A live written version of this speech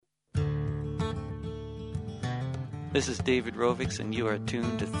This is David Rovix, and you are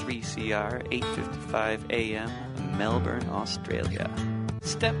tuned to 3CR 8:55 AM, Melbourne, Australia.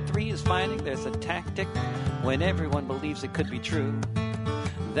 Step 3 is finding there's a tactic when everyone believes it could be true.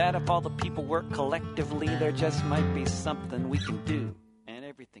 That if all the people work collectively, there just might be something we can do, and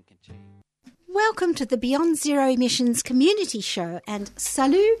everything can change. Welcome to the Beyond Zero Emissions Community Show, and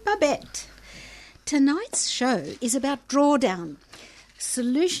salut Babette. Tonight's show is about drawdown,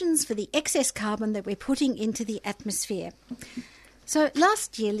 solutions for the excess carbon that we're putting into the atmosphere. So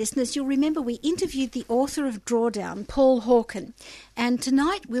last year, listeners, you'll remember we interviewed the author of Drawdown, Paul Hawken, and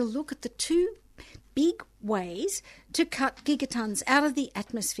tonight we'll look at the two big ways to cut gigatons out of the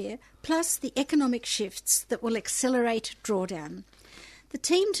atmosphere, plus the economic shifts that will accelerate drawdown. The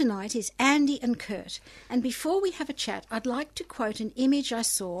team tonight is Andy and Kurt, and before we have a chat, I'd like to quote an image I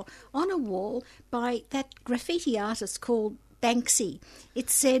saw on a wall by that graffiti artist called Banksy.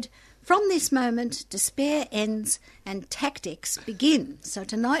 It said, "From this moment, despair ends and tactics begin." So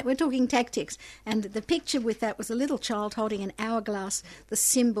tonight we're talking tactics, and the picture with that was a little child holding an hourglass, the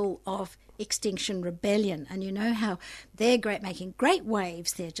symbol of Extinction Rebellion. And you know how they're great, making great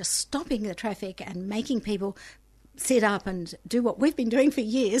waves. They're just stopping the traffic and making people sit up and do what we've been doing for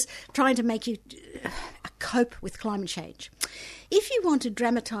years, trying to make you cope with climate change. If you want to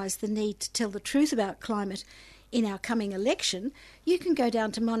dramatise the need to tell the truth about climate in our coming election, you can go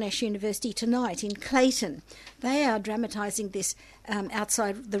down to Monash University tonight in Clayton. They are dramatising this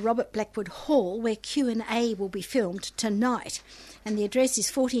outside the Robert Blackwood Hall, where Q&A will be filmed tonight. And the address is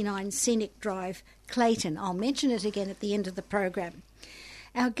 49 Scenic Drive, Clayton. I'll mention it again at the end of the program.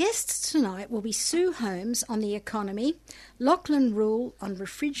 Our guests tonight will be Sue Holmes on the economy, Lachlan Rule on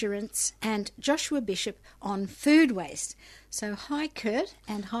refrigerants, and Joshua Bishop on food waste. So hi, Kurt,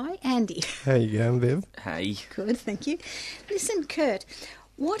 and hi, Andy. How you going, Viv? Hey. Good, thank you. Listen, Kurt,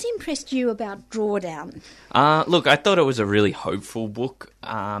 what impressed you about Drawdown? Look, I thought it was a really hopeful book.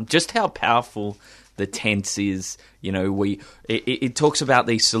 Just how powerful the tense is. You know, it talks about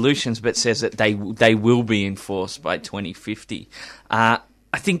these solutions, but says that they will be enforced by 2050.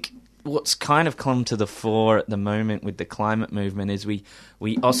 I think what's kind of come to the fore at the moment with the climate movement is we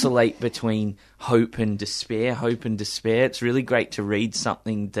oscillate between hope and despair. It's really great to read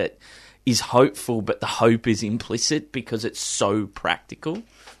something that is hopeful, but the hope is implicit because it's so practical.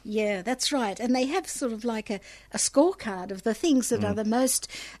 Yeah, that's right. And they have sort of like a scorecard of the things that are the most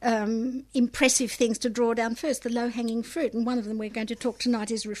impressive things to draw down first, the low-hanging fruit. And one of them we're going to talk tonight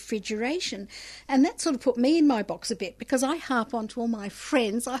is refrigeration. And that sort of put me in my box a bit because I harp on to all my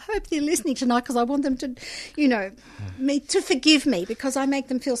friends. I hope they're listening tonight because I want them to, to forgive me because I make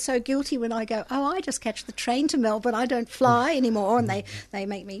them feel so guilty when I go, oh, I just catch the train to Melbourne. I don't fly anymore. And they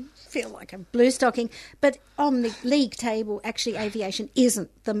make me feel like a blue stocking. But on the league table, actually, aviation isn't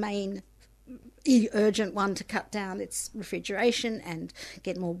the main urgent one to cut down. It's refrigeration and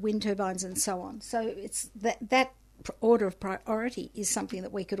get more wind turbines and so on. So it's that order of priority is something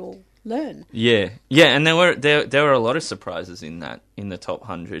that we could all learn. Yeah, and there were a lot of surprises in the top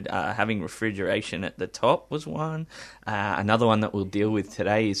 100. Having refrigeration at the top was one. Another one that we'll deal with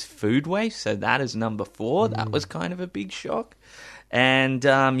today is food waste. So that is number 4. That was kind of a big shock. And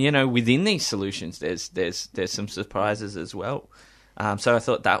within these solutions, there's some surprises as well. So I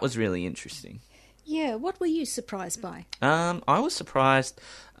thought that was really interesting. Yeah, what were you surprised by? I was surprised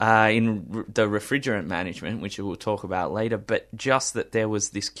in the refrigerant management, which we'll talk about later, but just that there was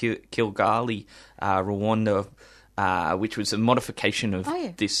this Kigali, Rwanda, which was a modification of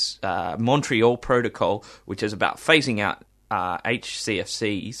this Montreal Protocol, which is about phasing out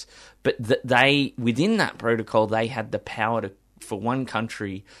HCFCs, but within that protocol, they had the power to, for one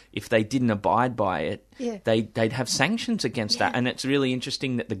country, if they didn't abide by it, they'd have sanctions against that. And it's really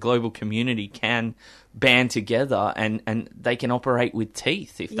interesting that the global community can band together and they can operate with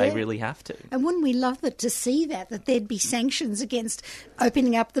teeth if they really have to. And wouldn't we love it to see that there'd be sanctions against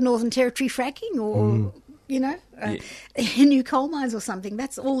opening up the Northern Territory fracking or... new coal mines or something.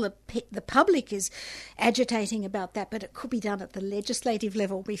 That's all the public is agitating about that, but it could be done at the legislative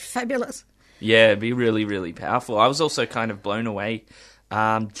level. It would be fabulous. Yeah, it'd be really, really powerful. I was also kind of blown away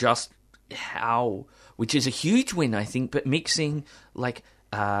just how, which is a huge win, I think, but mixing like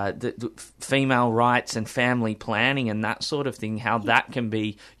the female rights and family planning and that sort of thing, how that can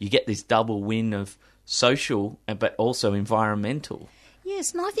be, you get this double win of social but also environmental.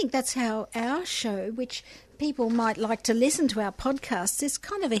 Yes, and I think that's how our show, which people might like to listen to our podcasts, it's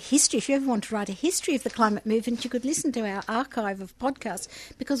kind of a history. If you ever want to write a history of the climate movement, you could listen to our archive of podcasts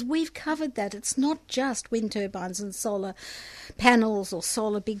because we've covered that. It's not just wind turbines and solar panels or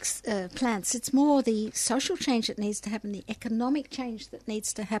solar big plants. It's more the social change that needs to happen, the economic change that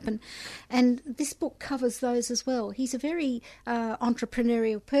needs to happen. And this book covers those as well. He's a very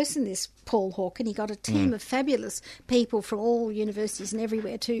entrepreneurial person, this Paul Hawken. He got a team of fabulous people from all universities and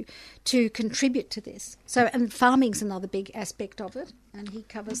everywhere to contribute to this. So, and farming's another big aspect of it, and he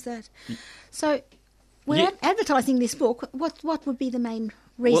covers that. So, we're advertising this book. What would be the main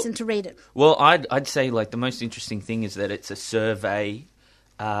reason to read it? Well, I'd say like the most interesting thing is that it's a survey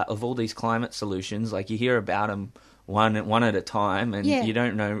of all these climate solutions. Like you hear about them one at a time, and you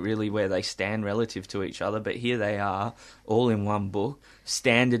don't know really where they stand relative to each other. But here they are, all in one book,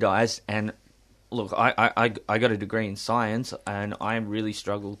 standardised. And look, I got a degree in science, and I really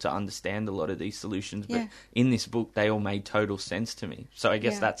struggled to understand a lot of these solutions. But in this book, they all made total sense to me. So I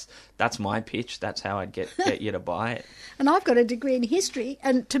guess that's my pitch. That's how I'd get you to buy it. And I've got a degree in history,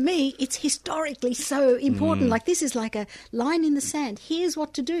 and to me, it's historically so important. Like this is like a line in the sand. Here's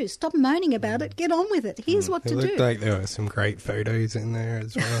what to do. Stop moaning about it. Get on with it. Here's what to do. It looked like there were some great photos in there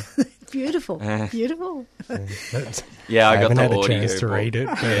as well. Beautiful, beautiful. Yeah, I got the haven't had a audio chance to book. read it.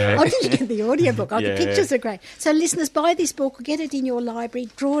 Oh, did you get the audiobook? Oh, the pictures are great. So listeners, buy this book, get it in your library,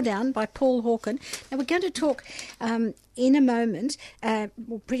 Drawdown by Paul Hawken. Now we're going to talk in a moment,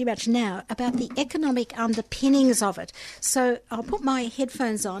 well, pretty much now, about the economic underpinnings of it. So I'll put my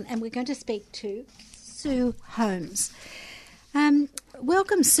headphones on and we're going to speak to Sue Holmes.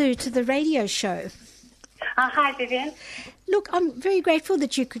 Welcome, Sue, to the radio show. Hi, Vivian. Look, I'm very grateful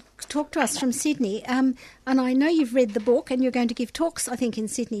that you could talk to us from Sydney, and I know you've read the book and you're going to give talks, I think, in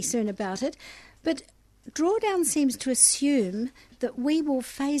Sydney soon about it, but Drawdown seems to assume that we will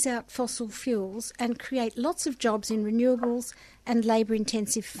phase out fossil fuels and create lots of jobs in renewables and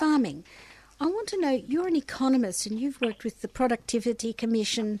labour-intensive farming. I want to know, you're an economist and you've worked with the Productivity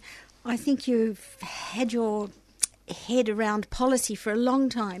Commission. I think you've had your head around policy for a long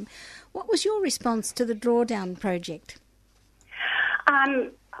time. What was your response to the Drawdown project?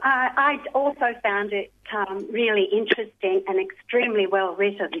 I also found it really interesting and extremely well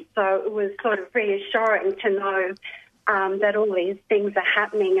written. So it was sort of reassuring to know that all these things are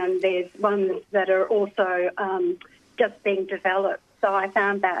happening, and there's ones that are also just being developed. So I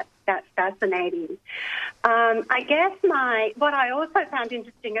found that fascinating. I guess what I also found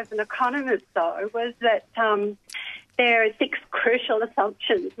interesting as an economist, though, was that there are 6 crucial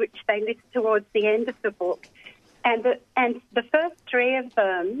assumptions which they list towards the end of the book. And the first 3 of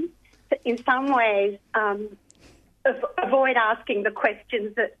them, in some ways, avoid asking the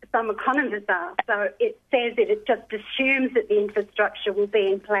questions that some economists ask. So it says it just assumes that the infrastructure will be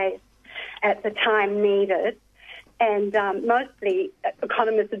in place at the time needed. And mostly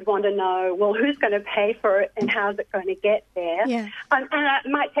economists would want to know, well, who's going to pay for it and how's it going to get there? Yeah. And I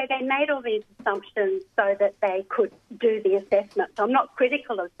might say they made all these assumptions so that they could do the assessment. So I'm not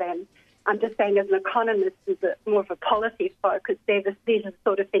critical of them. I'm just saying as an economist, as more of a policy focus, these are the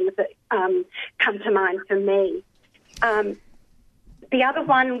sort of things that come to mind for me. The other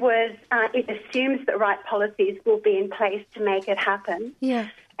one was it assumes that right policies will be in place to make it happen. Yeah.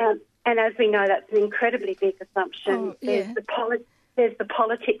 And as we know, that's an incredibly big assumption. Oh, yeah. There's the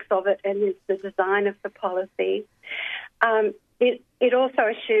politics of it, and there's the design of the policy. It also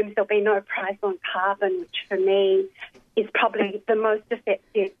assumes there'll be no price on carbon, which for me is probably the most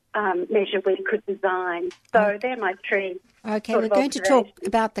effective measure we could design. So they're my 3. Okay, we're going to talk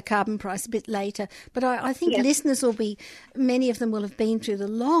about the carbon price a bit later, but I think listeners many of them will have been through the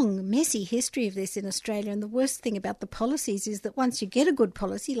long, messy history of this in Australia, and the worst thing about the policies is that once you get a good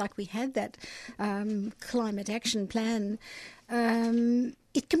policy, like we had that climate action plan,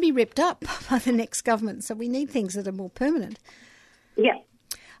 it can be ripped up by the next government, so we need things that are more permanent. Yeah.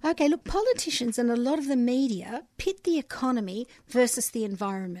 Okay, look, politicians and a lot of the media pit the economy versus the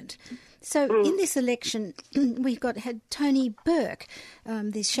environment. So in this election, we've had Tony Burke,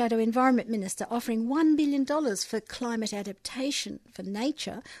 the shadow environment minister, offering $1 billion for climate adaptation for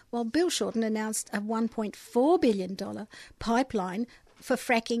nature, while Bill Shorten announced a $1.4 billion pipeline for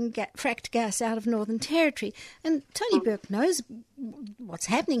fracked gas out of Northern Territory. And Tony Burke knows what's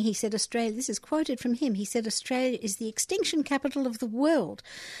happening. He said Australia, this is quoted from him, he said Australia is the extinction capital of the world.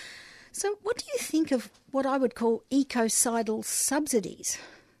 So what do you think of what I would call ecocidal subsidies?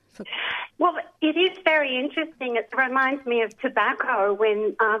 Well, it is very interesting. It reminds me of tobacco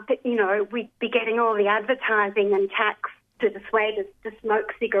when, we'd be getting all the advertising and tax to dissuade us to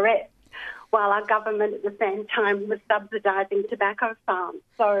smoke cigarettes. while our government at the same time was subsidising tobacco farms.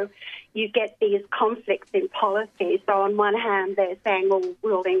 So you get these conflicts in policy. So on one hand, they're saying, well,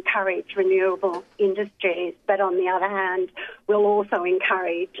 we'll encourage renewable industries, but on the other hand, we'll also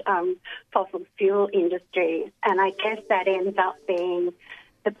encourage fossil fuel industries. And I guess that ends up being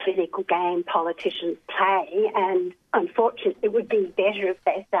the political game politicians play. And unfortunately, it would be better if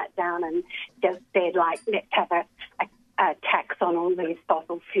they sat down and just said, like, let's have a tax on all these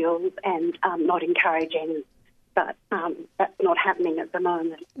fossil fuels and not encourage any. But that's not happening at the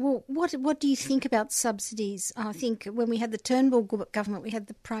moment. Well, what do you think about subsidies? I think when we had the Turnbull government, we had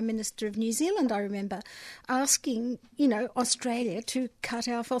the Prime Minister of New Zealand, I remember, asking, Australia to cut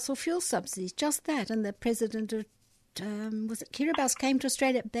our fossil fuel subsidies, just that. And the President of, was it Kiribati, came to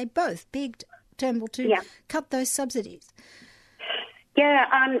Australia. They both begged Turnbull to cut those subsidies. Yeah,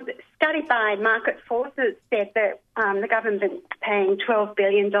 study by Market Forces said that the government's paying $12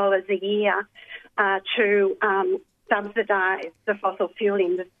 billion a year to subsidise the fossil fuel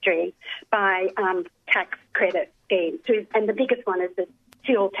industry by tax credit schemes. And the biggest one is the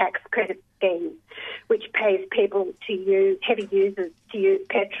fuel tax credit scheme, which pays people to use, heavy users to use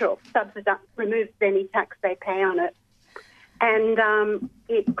petrol, removes any tax they pay on it. And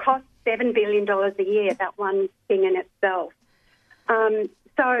it costs $7 billion a year, that one thing in itself.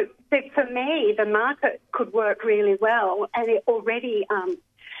 So for me, the market could work really well, and it already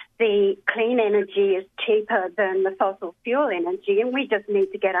the clean energy is cheaper than the fossil fuel energy, and we just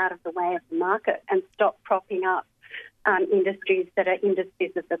need to get out of the way of the market and stop propping up industries that are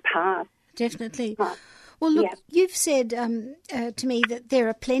industries of the past. Definitely. Well, look, you've said to me that there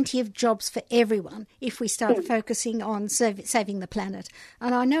are plenty of jobs for everyone if we start focusing on saving the planet.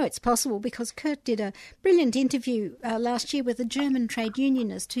 And I know it's possible because Kurt did a brilliant interview last year with a German trade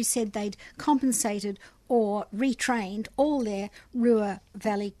unionist who said they'd compensated or retrained all their Ruhr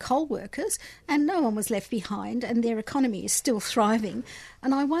Valley coal workers and no one was left behind and their economy is still thriving.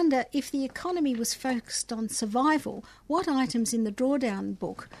 And I wonder if the economy was focused on survival, what items in the drawdown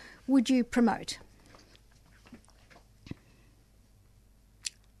book would you promote?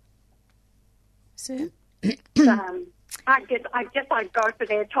 Sue? I guess I'd go for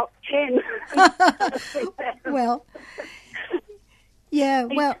their top 10. Well,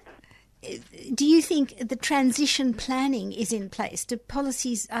 do you think the transition planning is in place? Do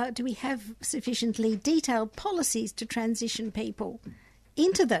we have sufficiently detailed policies to transition people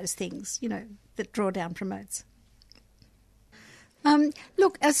into those things, that Drawdown promotes?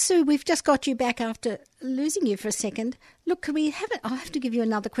 Look, Sue, we've just got you back after losing you for a second. Look, can we have it? I'll have to give you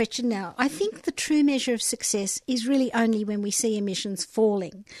another question now. I think the true measure of success is really only when we see emissions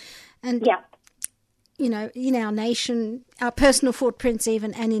falling. And, in our nation, our personal footprints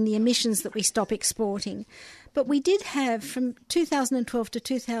even, and in the emissions that we stop exporting. But we did have, from 2012 to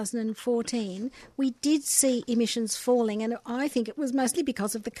 2014, we did see emissions falling, and I think it was mostly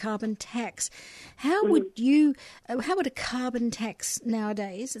because of the carbon tax. How would a carbon tax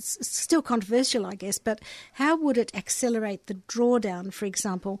nowadays, it's still controversial, I guess, but how would it accelerate the drawdown, for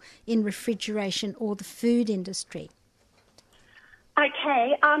example, in refrigeration or the food industry?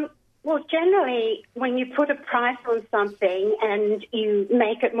 Okay, well, generally, when you put a price on something and you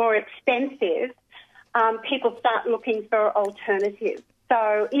make it more expensive, people start looking for alternatives.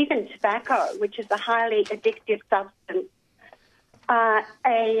 So even tobacco, which is a highly addictive substance,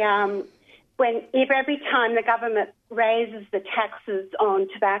 every time the government raises the taxes on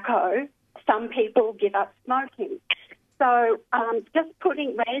tobacco, some people give up smoking. So just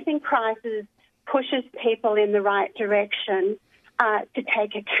raising prices pushes people in the right direction to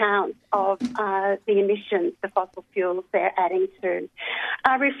take account of the emissions, the fossil fuels they're adding to.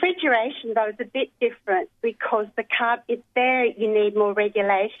 Refrigeration, though, is a bit different because it's there you need more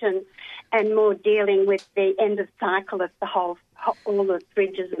regulation and more dealing with the end of cycle of all the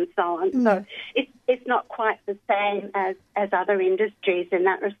fridges and so on. So it's not quite the same as other industries in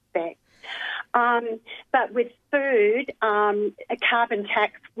that respect. But with food, a carbon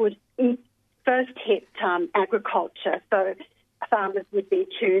tax would first hit agriculture. So farmers would be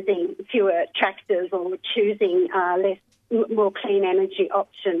choosing fewer tractors or choosing more clean energy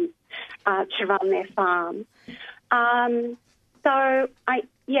options to run their farm.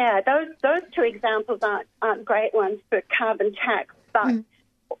 Those two examples aren't great ones for carbon tax, but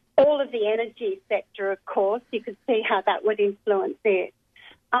all of the energy sector, of course, you could see how that would influence it.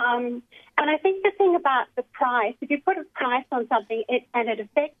 And I think the thing about the price, if you put a price on something and it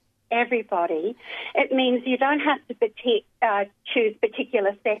affects everybody, it means you don't have to choose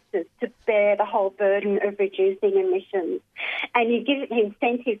particular sectors to bear the whole burden of reducing emissions. And you give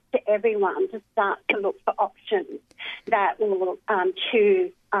incentives to everyone to start to look for options. that will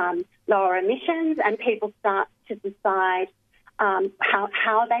choose lower emissions, and people start to decide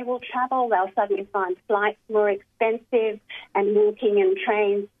how they will travel. They'll suddenly find flights more expensive and walking and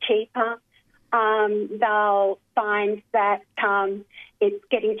trains cheaper. They'll find that it's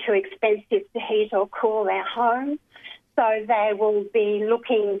getting too expensive to heat or cool their home. So they will be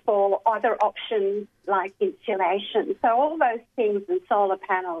looking for other options like insulation. So all those things and solar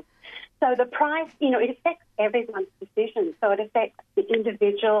panels. So the price, it affects everyone's decision. So it affects the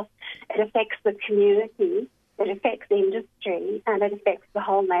individual, it affects the community, it affects the industry, and it affects the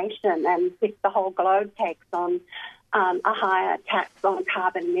whole nation. And if the whole globe takes on a higher tax on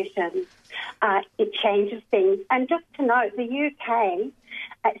carbon emissions, it changes things. And just to note, the UK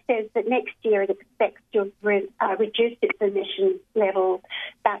says that next year it expects to reduce its emissions level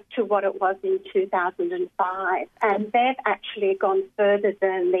back to what it was in 2005. And they've actually gone further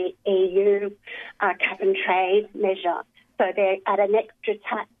than the EU cap and trade measure. So they're at an extra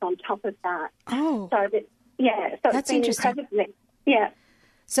tax on top of that. Oh. So that's interesting. Yeah.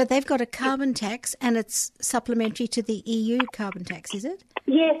 So they've got a carbon tax and it's supplementary to the EU carbon tax, is it?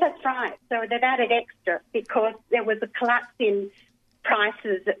 Yes, that's right. So they've added extra because there was a collapse in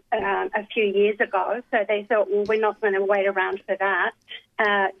prices a few years ago. So they thought, well, we're not going to wait around for that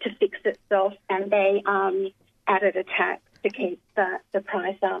to fix itself, and they added a tax to keep the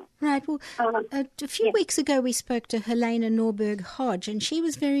price up. Right. Well, a few weeks ago we spoke to Helena Norberg-Hodge, and she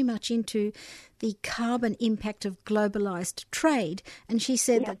was very much into the carbon impact of globalised trade, and she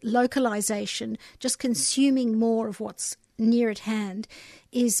said that localisation, just consuming more of what's near at hand,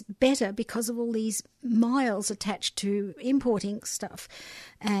 is better because of all these miles attached to importing stuff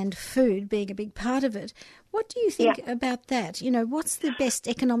and food being a big part of it. What do you think about that? What's the best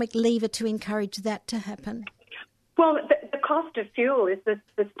economic lever to encourage that to happen? Well, the cost of fuel is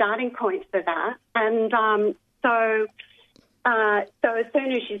the starting point for that, and so as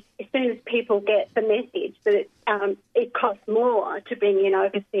soon as people get the message that it costs more to bring in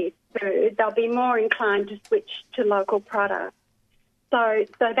overseas food, they'll be more inclined to switch to local products. So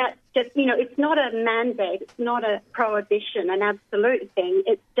that's just, it's not a mandate, it's not a prohibition, an absolute thing.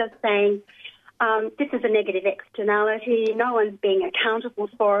 It's just saying this is a negative externality. No one's being accountable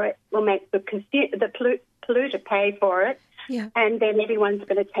for it. We'll make the polluter pay for it. Yeah. And then everyone's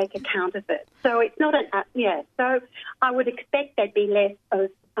going to take account of it. So it's not So I would expect there'd be less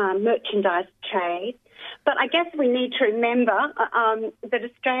of merchandise trade. But I guess we need to remember that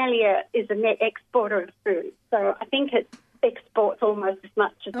Australia is a net exporter of food. So I think it exports almost as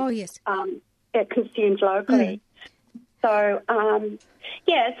much as it consumes locally. So, so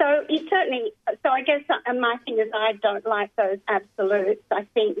it certainly. So I guess my thing is I don't like those absolutes. I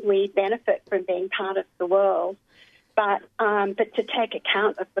think we benefit from being part of the world. But to take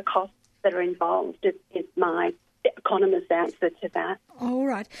account of the costs that are involved is my economist's answer to that. All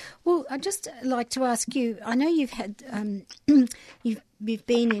right. Well, I'd just like to ask you, I know you've had, you've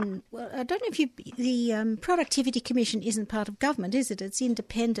been in, well, I don't know if the Productivity Commission isn't part of government, is it? It's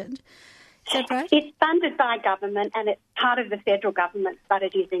independent. Is that right? It's funded by government and it's part of the federal government, but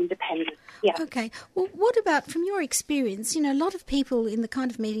it is independent. Yeah. Okay. Well, what about, from your experience, a lot of people in the kind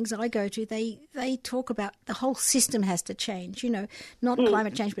of meetings I go to, they talk about the whole system has to change, not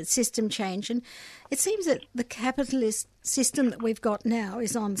climate change, but system change. And it seems that the capitalist system that we've got now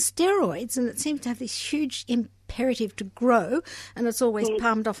is on steroids, and it seems to have this huge imperative to grow, and it's always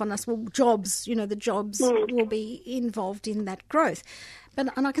palmed off on us, well, jobs, the jobs will be involved in that growth. And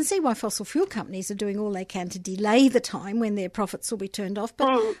I can see why fossil fuel companies are doing all they can to delay the time when their profits will be turned off. But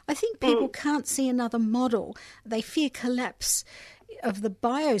I think people can't see another model. They fear collapse of the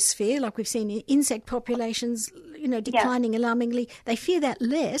biosphere, like we've seen in insect populations, declining alarmingly. They fear that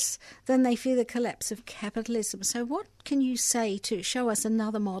less than they fear the collapse of capitalism. So what can you say to show us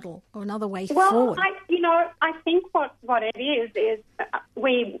another model or another way forward? I think what it is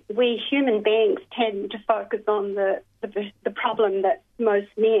we human beings tend to focus on the problem that's most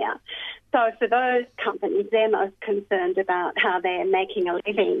near. So for those companies, they're most concerned about how they're making a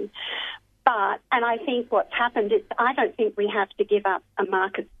living. And I think what's happened is I don't think we have to give up a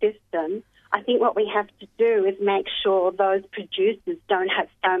market system. I think what we have to do is make sure those producers don't have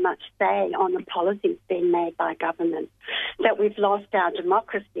so much say on the policies being made by government, that we've lost our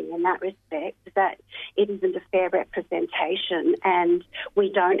democracy in that respect, that it isn't a fair representation, and we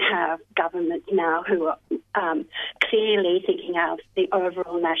don't have governments now who are clearly thinking of the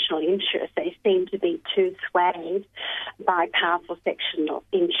overall national interest. They seem to be too swayed by powerful sectional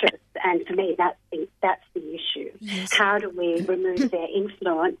interests, and for me that's the issue. Yes. How do we remove their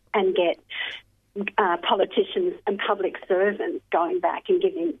influence and get politicians and public servants going back and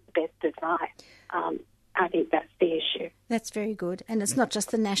giving the best advice? I think that's the the issue. That's very good. And it's not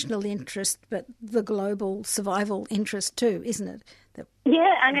just the national interest, but the global survival interest too, isn't it?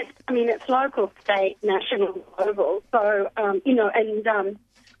 Yeah, and it's local, state, national, global. So,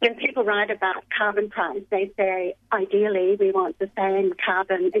 when people write about carbon price, they say, ideally, we want the same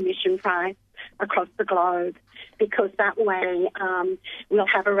carbon emission price across the globe, because that way we'll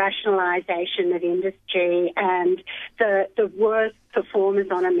have a rationalisation of industry, and the worst performers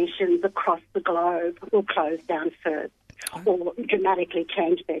on emissions across the globe will close down first or dramatically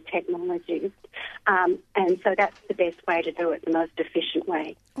change their technologies. And so that's the best way to do it, the most efficient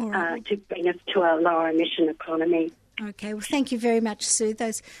way to bring us to a lower emission economy. Okay, well, thank you very much, Sue.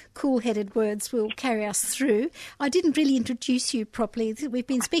 Those cool-headed words will carry us through. I didn't really introduce you properly. We've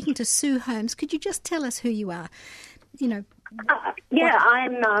been speaking to Sue Holmes. Could you just tell us who you are? You know,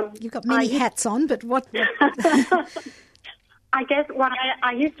 I'm... you've got many hats on, but what... I guess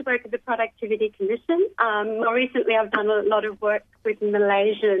I used to work at the Productivity Commission. More recently, I've done a lot of work with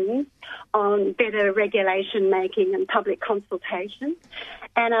Malaysians on better regulation making and public consultation.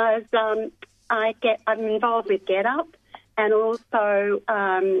 And I'm involved with Get Up and also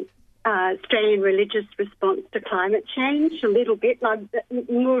Australian religious response to climate change a little bit. And I'm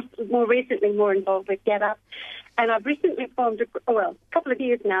more recently more involved with Get Up. And I've recently formed, a couple of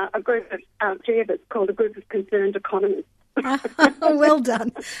years now, a group of three of us called a Group of Concerned Economists. Well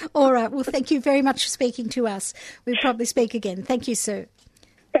done. All right. Well, thank you very much for speaking to us. We'll probably speak again. Thank you, Sue.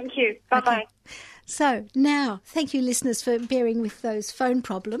 Thank you. Bye-bye. Okay. So now, thank you, listeners, for bearing with those phone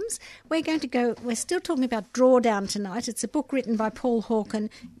problems. We're still talking about Drawdown tonight. It's a book written by Paul Hawken,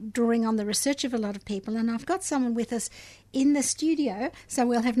 drawing on the research of a lot of people. And I've got someone with us in the studio, so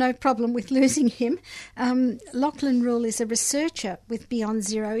we'll have no problem with losing him. Lachlan Rule is a researcher with Beyond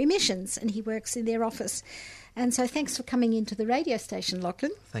Zero Emissions, and he works in their office. And so thanks for coming into the radio station,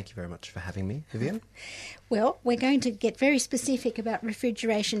 Lachlan. Thank you very much for having me, Vivian. Well, we're going to get very specific about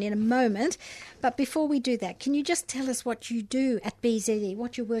refrigeration in a moment. But before we do that, can you just tell us what you do at BZE,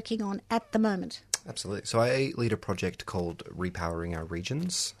 what you're working on at the moment? Absolutely. So I lead a project called Repowering Our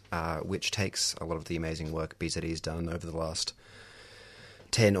Regions, which takes a lot of the amazing work BZE has done over the last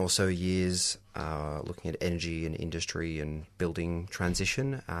 10 or so years, looking at energy and industry and building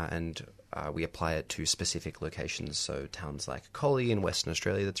transition, and we apply it to specific locations. So towns like Collie in Western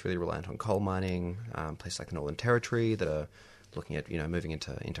Australia that's really reliant on coal mining, places like the Northern Territory that are looking at moving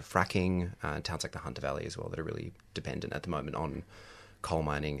into fracking, towns like the Hunter Valley as well that are really dependent at the moment on coal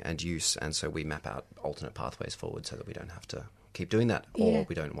mining and use. And so we map out alternate pathways forward so that we don't have to keep doing that, or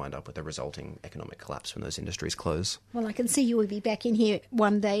we don't wind up with a resulting economic collapse when those industries close. Well, I can see you will be back in here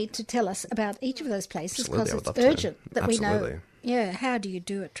one day to tell us about each of those places, because it's urgent that we know. Yeah, how do you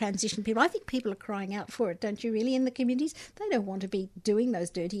do it? Transition people. I think people are crying out for it, don't you really, in the communities? They don't want to be doing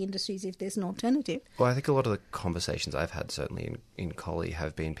those dirty industries if there's an alternative. Well, I think a lot of the conversations I've had, certainly in Collie,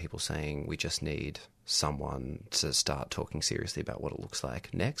 have been people saying we just need someone to start talking seriously about what it looks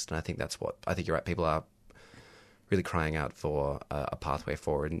like next. And I think I think you're right, people are really crying out for a pathway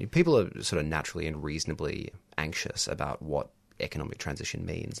forward. And people are sort of naturally and reasonably anxious about what economic transition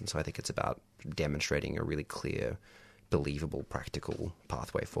means. And so I think it's about demonstrating a really clear, believable, practical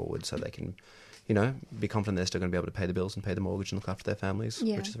pathway forward so they can, be confident they're still going to be able to pay the bills and pay the mortgage and look after their families,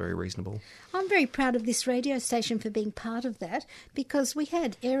 which is very reasonable. I'm very proud of this radio station for being part of that, because we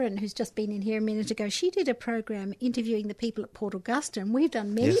had Erin, who's just been in here a minute ago. She did a program interviewing the people at Port Augusta, and we've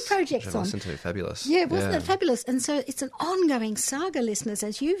done many projects on. Listened to fabulous. Yeah, wasn't it fabulous? And so it's an ongoing saga, listeners.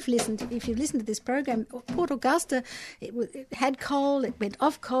 As if you've listened to this program, Port Augusta, it had coal, it went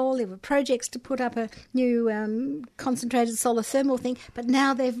off coal. There were projects to put up a new concentrated solar thermal thing, but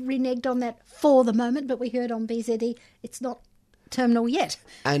now they've reneged on that for the moment. But we heard on BZE it's not terminal yet.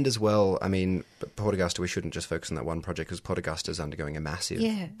 And as well, Port Augusta, we shouldn't just focus on that one project, because Port Augusta is undergoing a massive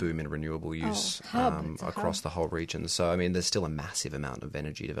boom in renewable use across the whole region. So, there's still a massive amount of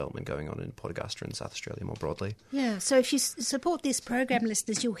energy development going on in Port Augusta and South Australia more broadly. Yeah, so if you support this program,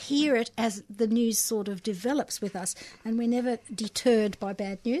 listeners, you'll hear it as the news sort of develops with us, and we're never deterred by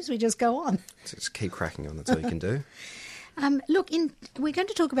bad news. We just go on. So just keep cracking on. That's all you can do. We're going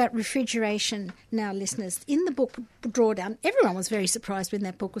to talk about refrigeration now, listeners. In the book Drawdown, everyone was very surprised when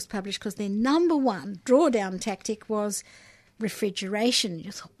that book was published, because their number one drawdown tactic was refrigeration.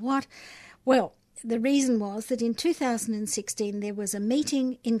 You thought, what? Well, the reason was that in 2016 there was a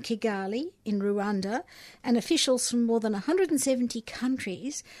meeting in Kigali in Rwanda, and officials from more than 170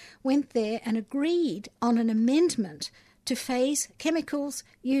 countries went there and agreed on an amendment to phase chemicals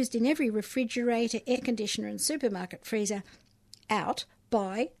used in every refrigerator, air conditioner and supermarket freezer out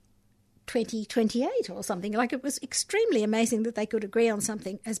by 2028 or something. Like, it was extremely amazing that they could agree on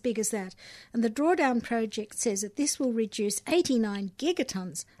something as big as that. And the Drawdown project says that this will reduce 89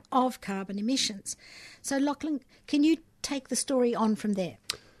 gigatons of carbon emissions. So, Lachlan, can you take the story on from there?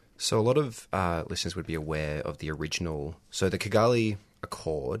 So a lot of listeners would be aware of the original. So the Kigali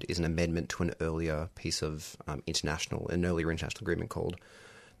Accord is an amendment to an earlier piece of an earlier international agreement called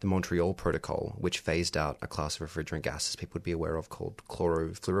the Montreal Protocol, which phased out a class of refrigerant gases people would be aware of called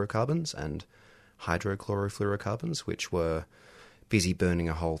chlorofluorocarbons and hydrochlorofluorocarbons, which were busy burning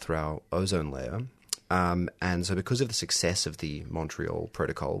a hole through our ozone layer. And so because of the success of the Montreal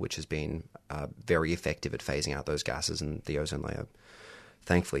Protocol, which has been very effective at phasing out those gases, and the ozone layer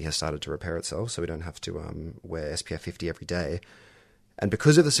thankfully has started to repair itself, so we don't have to wear SPF 50 every day. And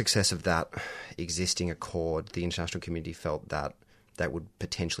because of the success of that existing accord, the international community felt that that would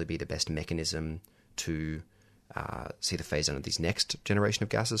potentially be the best mechanism to see the phase out of these next generation of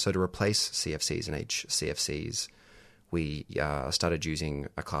gases. So to replace CFCs and HCFCs, we started using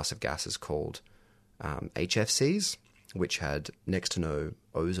a class of gases called HFCs, which had next to no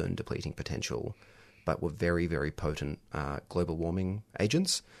ozone depleting potential, but were very, very potent global warming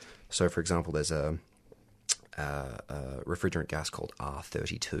agents. So, for example, there's a refrigerant gas called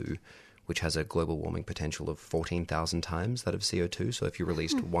R32, which has a global warming potential of 14,000 times that of CO2. So if you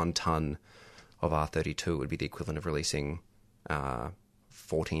released 1 ton of R32, it would be the equivalent of releasing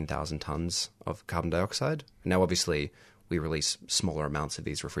 14,000 tons of carbon dioxide. Now, obviously, we release smaller amounts of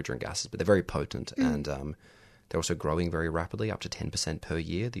these refrigerant gases, but they're very potent, and they're also growing very rapidly, up to 10% per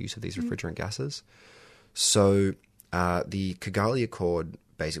year, the use of these refrigerant gases. So the Kigali Accord,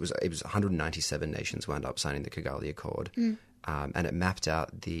 basically, it was 197 nations wound up signing the Kigali Accord, and it mapped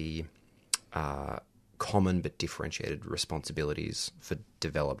out the common but differentiated responsibilities for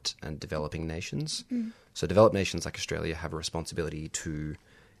developed and developing nations. So developed nations like Australia have a responsibility to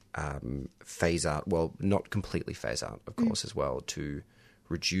phase out, well, not completely phase out, of course, as well, to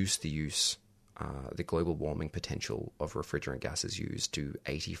reduce the use, the global warming potential of refrigerant gases used to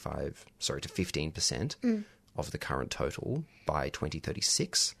 15% of the current total by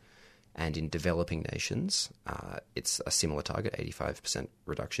 2036. And in developing nations, it's a similar target, 85%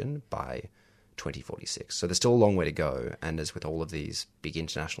 reduction by 2046. So there's still a long way to go. And as with all of these big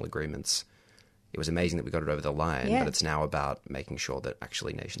international agreements, it was amazing that we got it over the line, but it's now about making sure that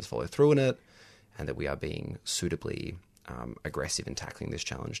actually nations follow through on it, and that we are being suitably aggressive in tackling this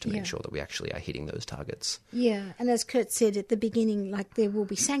challenge to make sure that we actually are hitting those targets. Yeah, and as Kurt said at the beginning, like, there will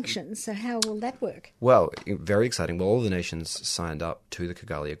be sanctions, so how will that work? Well, very exciting. Well, all the nations signed up to the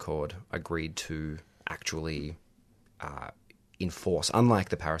Kigali Accord agreed to actually enforce, unlike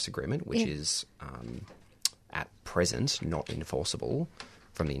the Paris Agreement, which is at present not enforceable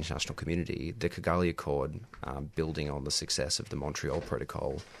from the international community. The Kigali Accord, building on the success of the Montreal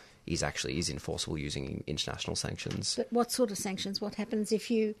Protocol, is enforceable using international sanctions. But what sort of sanctions? What happens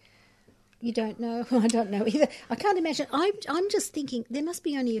if you don't know? I don't know either. I can't imagine. I'm just thinking there must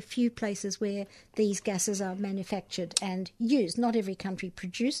be only a few places where these gases are manufactured and used. Not every country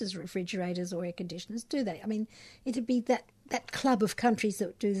produces refrigerators or air conditioners, do they? I mean, it'd be that club of countries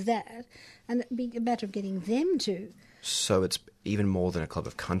that do that, and it'd be a matter of getting them to. So it's even more than a club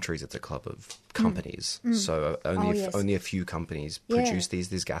of countries, it's a club of companies. So only a few companies produce these.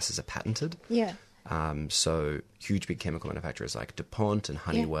 These gases are patented. Yeah. So huge big chemical manufacturers like DuPont and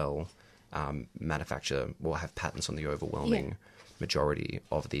Honeywell have patents on the overwhelming majority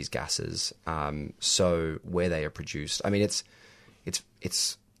of these gases. So where they are produced, I mean, it's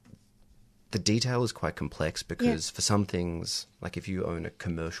the detail is quite complex because for some things, like if you own a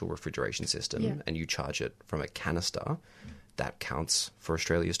commercial refrigeration system and you charge it from a canister, that counts for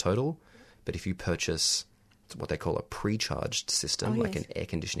Australia's total. But if you purchase what they call a pre-charged system, like an air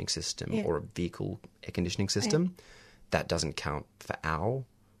conditioning system or a vehicle air conditioning system, that doesn't count for our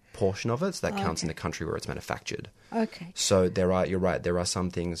portion of it. So that counts in the country where it's manufactured. Okay. So you're right, there are some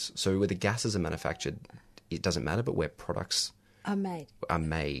things. So where the gases are manufactured, it doesn't matter, but where products are made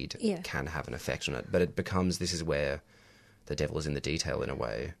can have an effect on it. But it becomes, this is where the devil is in the detail in a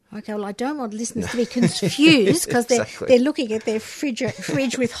way. Okay, well, I don't want listeners to be confused because they're looking at their fridge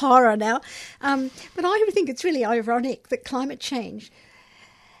with horror now. But I think it's really ironic that climate change,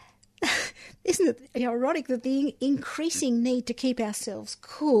 isn't it ironic that the increasing need to keep ourselves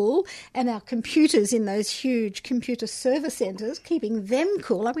cool and our computers in those huge computer server centres, keeping them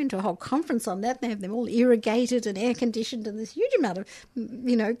cool. I went to a whole conference on that. They have them all irrigated and air conditioned, and this huge amount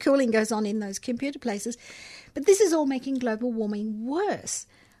of, cooling goes on in those computer places. But this is all making global warming worse.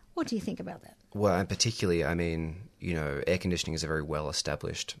 What do you think about that? Well, and particularly, I mean, air conditioning is a very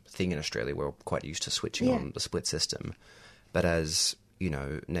well-established thing in Australia. We're quite used to switching on the split system. But as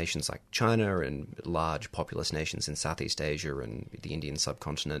nations like China and large populous nations in Southeast Asia and the Indian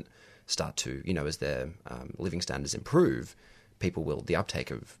subcontinent start to, as their living standards improve, the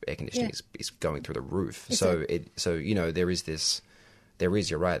uptake of air conditioning is going through the roof. There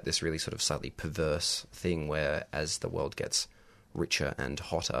is, you're right, this really sort of slightly perverse thing where as the world gets richer and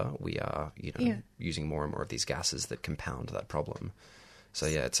hotter, we are, using more and more of these gases that compound that problem. So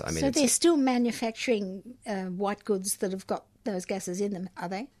they're still manufacturing white goods that have got those gases in them, are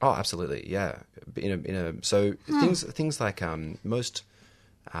they? Oh, absolutely, yeah. Things like most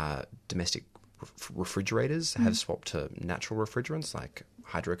domestic refrigerators have swapped to natural refrigerants like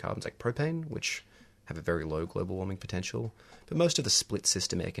hydrocarbons, like propane, which have a very low global warming potential. But most of the split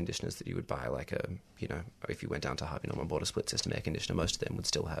system air conditioners that you would buy, if you went down to Harvey Norman and bought a split system air conditioner, most of them would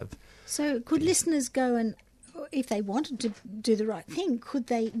still have. So could listeners go and, if they wanted to do the right thing, could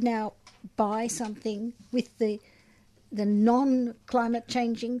they now buy something with the non-climate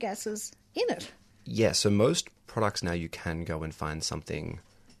changing gases in it? Yeah, so most products now you can go and find something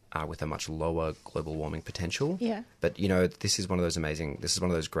with a much lower global warming potential. Yeah. But, this is one of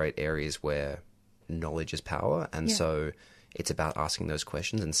those great areas where knowledge is power. And so it's about asking those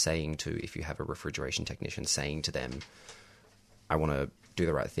questions and saying if you have a refrigeration technician, saying to them, I want to do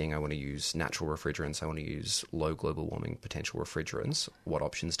the right thing. I want to use natural refrigerants. I want to use low global warming potential refrigerants. What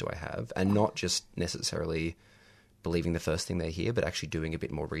options do I have? And not just necessarily believing the first thing they hear, but actually doing a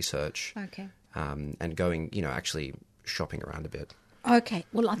bit more research. Okay. And going, actually shopping around a bit. Okay.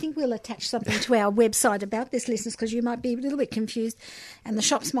 Well, I think we'll attach something to our website about this, listeners, because you might be a little bit confused and the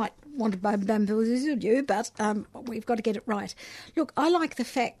shops might want to bamboozle you, but we've got to get it right. Look, I like the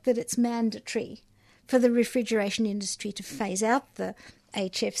fact that it's mandatory for the refrigeration industry to phase out the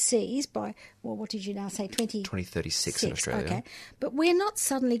HFCs by, what did you now say, 2036 in Australia. Okay. But we're not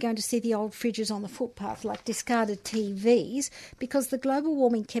suddenly going to see the old fridges on the footpath like discarded TVs, because the global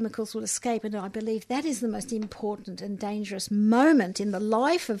warming chemicals will escape, and I believe that is the most important and dangerous moment in the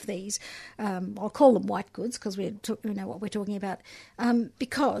life of these, I'll call them white goods because we know what we're talking about,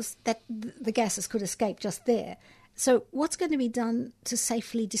 because the gases could escape just there. So what's going to be done to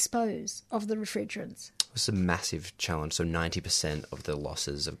safely dispose of the refrigerants? It's a massive challenge. So 90% of the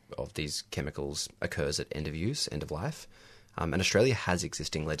losses of these chemicals occurs at end of use, end of life. And Australia has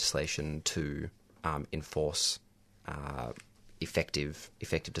existing legislation to enforce effective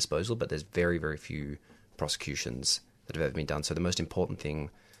disposal, but there's very, very few prosecutions that have ever been done. So the most important thing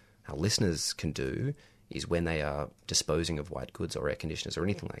our listeners can do is when they are disposing of white goods or air conditioners or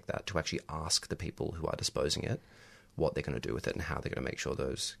anything like that, to actually ask the people who are disposing it what they're going to do with it and how they're going to make sure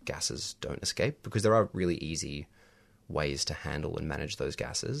those gases don't escape. Because there are really easy ways to handle and manage those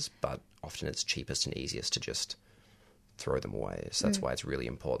gases, but often it's cheapest and easiest to just throw them away. So that's why it's really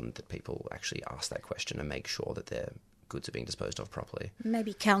important that people actually ask that question and make sure that their goods are being disposed of properly.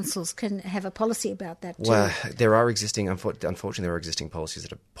 Maybe councils can have a policy about that too. Well, there are unfortunately, there are existing policies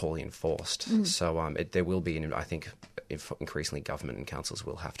that are poorly enforced. So there will be, I think, increasingly government and councils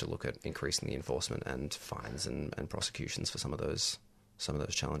will have to look at increasing the enforcement and fines and prosecutions for some of those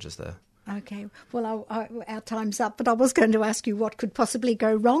challenges there. Okay. Well, our time's up, but I was going to ask you what could possibly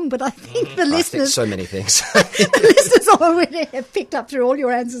go wrong, but I think the listeners... so many things. The listeners already have picked up through all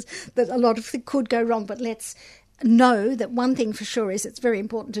your answers that a lot of things could go wrong, but let's know that one thing for sure is it's very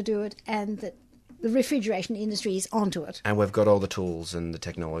important to do it, and that the refrigeration industry is onto it. And we've got all the tools and the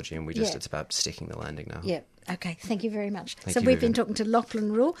technology, and it's about sticking the landing now. Yeah. Okay, thank you very much. Thank so you, we've Vivian. been talking to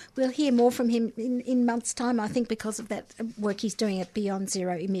Lachlan Rule. We'll hear more from him in months' time, I think, because of that work he's doing at Beyond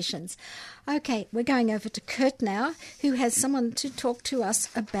Zero Emissions. Okay, we're going over to Kurt now, who has someone to talk to us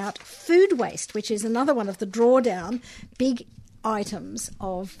about food waste, which is another one of the drawdown big items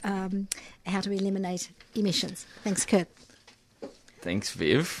of how to eliminate emissions. Thanks, Kurt. Thanks,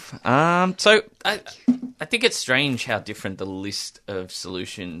 Viv. So I think it's strange how different the list of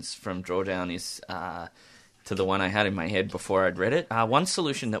solutions from Drawdown is to the one I had in my head before I'd read it. One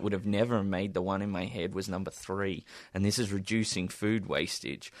solution that would have never made the one in my head was number 3, and this is reducing food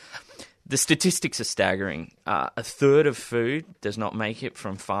wastage. The statistics are staggering. A third of food does not make it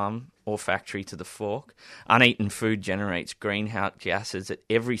from farm or factory to the fork. Uneaten food generates greenhouse gases at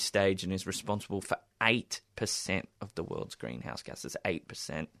every stage and is responsible for 8% of the world's greenhouse gases.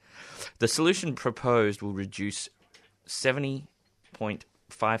 8%. The solution proposed will reduce 70.53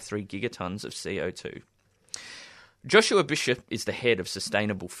 gigatons of CO2. Joshua Bishop is the head of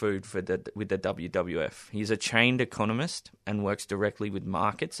sustainable food with the WWF. He is a trained economist and works directly with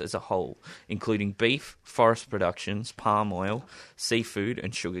markets as a whole, including beef, forest productions, palm oil, seafood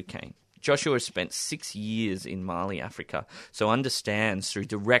and sugarcane. Joshua has spent 6 years in Mali, Africa, so understands through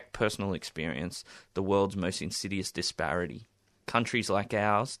direct personal experience the world's most insidious disparity. countries like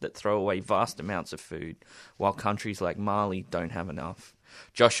ours that throw away vast amounts of food, while countries like Mali don't have enough.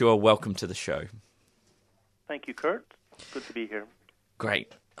 Joshua, welcome to the show. Thank you, Kurt. Good to be here.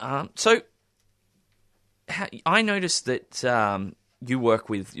 Great. So I noticed that you work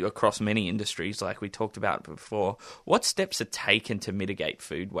with across many industries, like we talked about before. What steps are taken to mitigate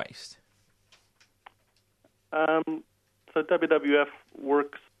food waste? So WWF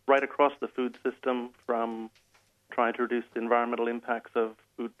works right across the food system, from trying to reduce the environmental impacts of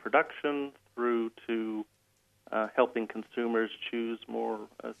food production through to helping consumers choose more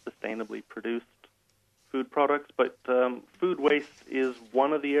sustainably produced food products. But food waste is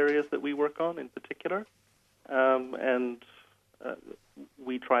one of the areas that we work on in particular. And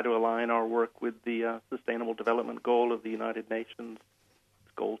we try to align our work with the Sustainable Development Goal of the United Nations,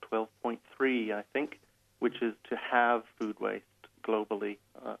 Goal 12.3, I think, which is to have food waste globally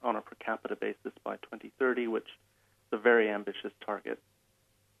on a per capita basis by 2030, which is a very ambitious target.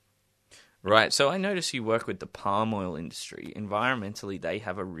 Right. So I notice you work with the palm oil industry. Environmentally, they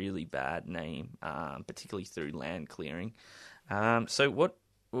have a really bad name, particularly through land clearing. So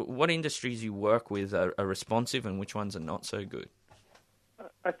what industries you work with are responsive and which ones are not so good?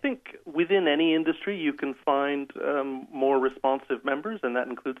 I think within any industry you can find more responsive members, and that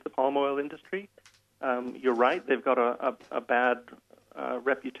includes the palm oil industry. You're right, they've got a bad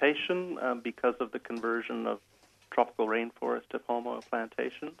reputation because of the conversion of tropical rainforest to palm oil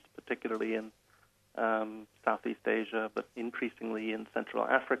plantations, particularly in Southeast Asia, but increasingly in Central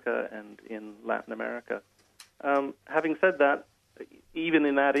Africa and in Latin America. Having said that, even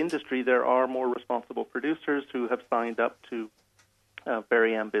in that industry, there are more responsible producers who have signed up to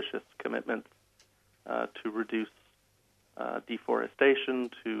very ambitious commitments to reduce deforestation,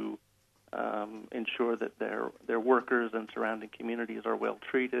 to ensure that their workers and surrounding communities are well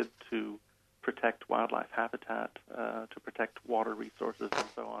treated, to protect wildlife habitat, to protect water resources, and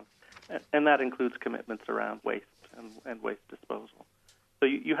so on. And that includes commitments around waste and waste disposal. So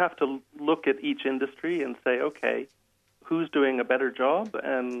you have to look at each industry and say, okay, who's doing a better job,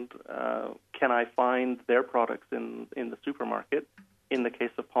 and can I find their products in the supermarket? In the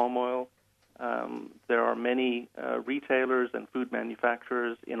case of palm oil, there are many retailers and food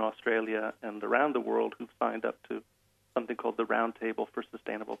manufacturers in Australia and around the world who've signed up to something called the Roundtable for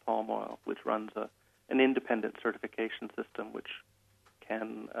Sustainable Palm Oil, which runs an independent certification system which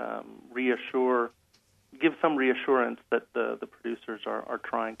can give some reassurance that the producers are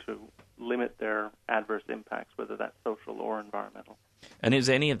trying to limit their adverse impacts, whether that's social or environmental. And is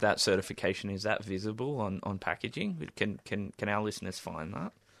any of that certification, is that visible on packaging? Can our listeners find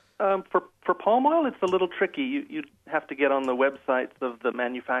that? For palm oil, it's a little tricky. You have to get on the websites of the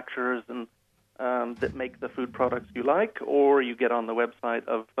manufacturers and that make the food products you like, or you get on the website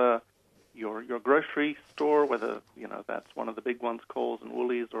of your grocery store, whether that's one of the big ones, Coles and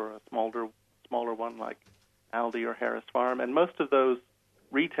Woolies, or a smaller one like Aldi or Harris Farm. And most of those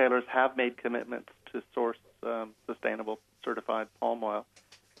retailers have made commitments to source sustainable certified palm oil.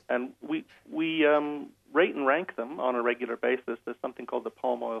 And we rate and rank them on a regular basis. There's something called the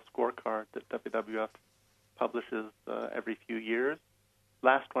Palm Oil Scorecard that WWF publishes every few years.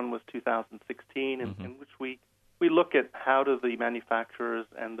 Last one was 2016, in which we look at how do the manufacturers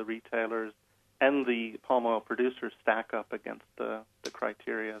and the retailers and the palm oil producers stack up against the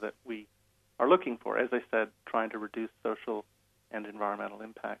criteria that we are looking for. As I said, trying to reduce social and environmental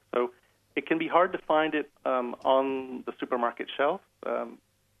impact. So it can be hard to find it on the supermarket shelf.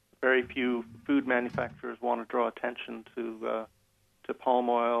 Very few food manufacturers want to draw attention to palm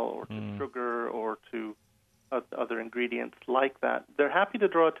oil or to sugar or to other ingredients like that. They're happy to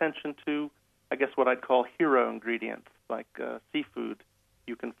draw attention to, I guess, what I'd call hero ingredients, like seafood.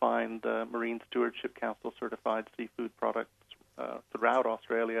 You can find Marine Stewardship Council certified seafood products throughout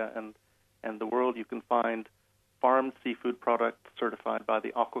Australia and the world. You can find farmed seafood products certified by the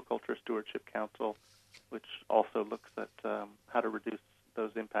Aquaculture Stewardship Council, which also looks at how to reduce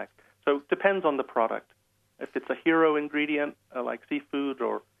those impacts. So it depends on the product. If it's a hero ingredient like seafood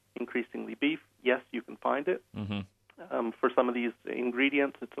or increasingly beef, yes, you can find it. For some of these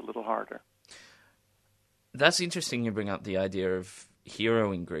ingredients, it's a little harder. That's interesting you bring up the idea of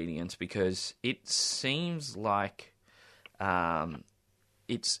hero ingredients, because it seems like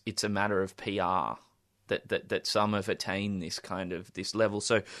it's a matter of PR that some have attained this level.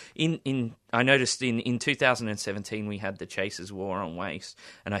 So in I noticed in 2017 we had the Chasers War on Waste,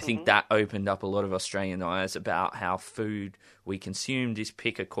 and I think that opened up a lot of Australian eyes about how food we consumed is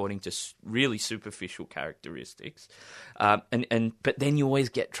picked according to really superficial characteristics. But then you always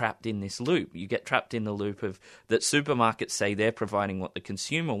get trapped in this loop. You get trapped in the loop of that supermarkets say they're providing what the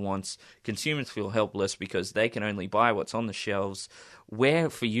consumer wants. Consumers feel helpless because they can only buy what's on the shelves. Where,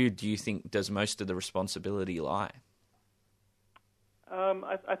 for you, do you think does most of the responsibility lie?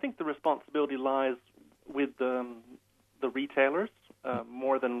 I think the responsibility lies with the retailers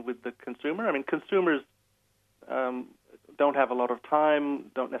more than with the consumer. I mean, consumers don't have a lot of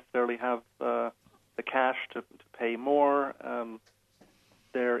time, don't necessarily have the cash to pay more.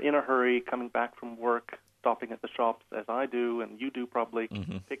 They're in a hurry coming back from work, stopping at the shops, as I do, and you do probably,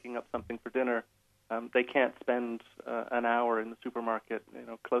 picking up something for dinner. They can't spend an hour in the supermarket,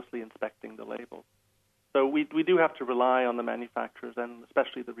 closely inspecting the labels. So we do have to rely on the manufacturers and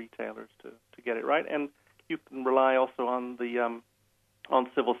especially the retailers to get it right. And you can rely also on the on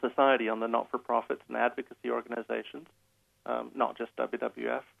civil society, on the not-for-profits and advocacy organizations, not just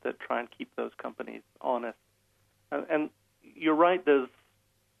WWF, that try and keep those companies honest. And you're right. There's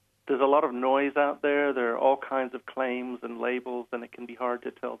a lot of noise out there. There are all kinds of claims and labels, and it can be hard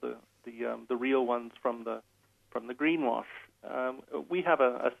to tell the real ones from the greenwash. We have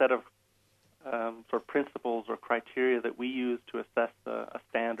a set of sort of principles or criteria that we use to assess a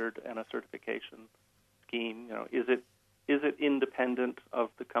standard and a certification scheme. Is it independent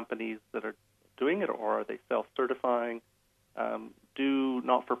of the companies that are doing it, or are they self-certifying? Do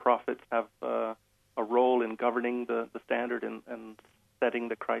not-for-profits have a role in governing the standard and setting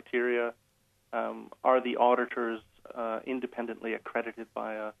the criteria? Are the auditors independently accredited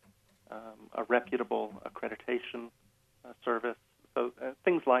by a reputable accreditation service? So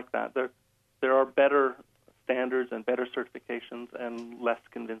things like that. There are better standards and better certifications and less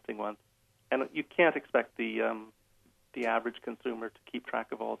convincing ones. And you can't expect the average consumer to keep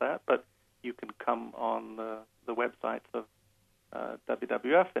track of all that, but you can come on the websites of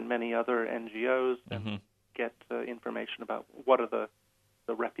WWF and many other NGOs and get information about what are the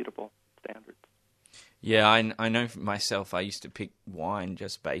reputable standards. Yeah, I know for myself, I used to pick wine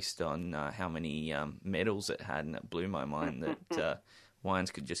just based on how many medals it had, and it blew my mind that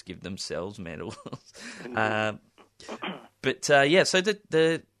wines could just give themselves medals. So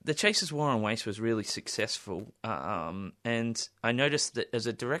the Chasers War on Waste was really successful, and I noticed that as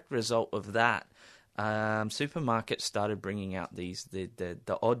a direct result of that, supermarkets started bringing out the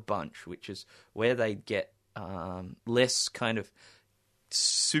Odd Bunch, which is where they'd get less kind of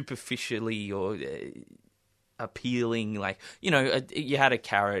superficially or appealing, like, you had a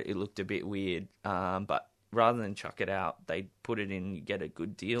carrot, it looked a bit weird, but rather than chuck it out, they'd put it in, you get a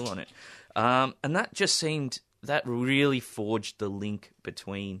good deal on it. And that really forged the link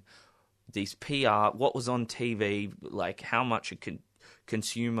between these PR, what was on TV, like how much a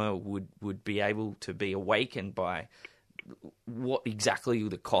consumer would be able to be awakened by what exactly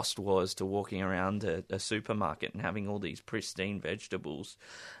the cost was to walking around a supermarket and having all these pristine vegetables.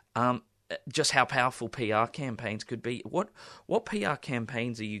 Just how powerful PR campaigns could be. What PR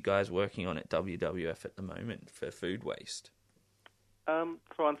campaigns are you guys working on at WWF at the moment for food waste? So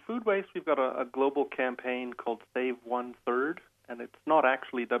on food waste, we've got a global campaign called Save 1/3, and it's not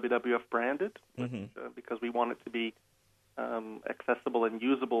actually WWF branded, because we want it to be accessible and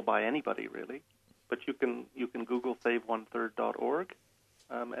usable by anybody, really. But you can Google save1/3.org,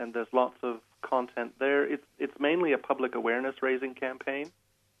 and there's lots of content there. It's mainly a public awareness raising campaign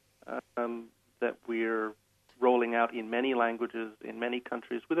that we're rolling out in many languages in many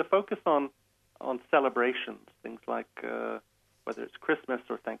countries, with a focus on celebrations, things like whether it's Christmas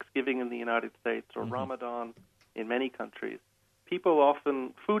or Thanksgiving in the United States or Ramadan in many countries.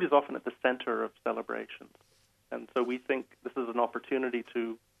 Food is often at the center of celebrations, and so we think this is an opportunity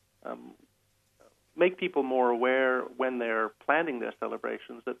to make people more aware when they're planning their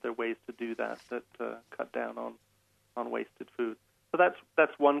celebrations that there are ways to do that cut down on wasted food. So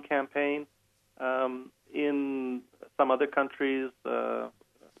that's one campaign. In some other countries,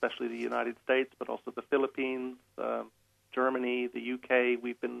 especially the United States, but also the Philippines, Germany, the UK,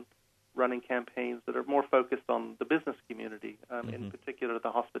 we've been running campaigns that are more focused on the business community, in particular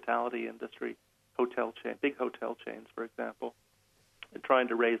the hospitality industry, big hotel chains, for example, and trying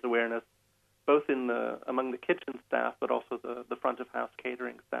to raise awareness both among the kitchen staff, but also the front of house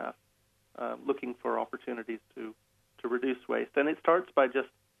catering staff, looking for opportunities to reduce waste. And it starts by just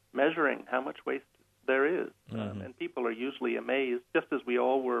measuring how much waste there is. And people are usually amazed, just as we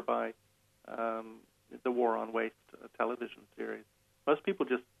all were by the War on Waste television series. Most people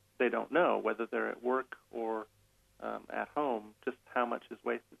they don't know, whether they're at work or at home, just how much is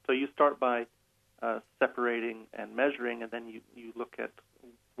wasted. So you start by separating and measuring, and then you look at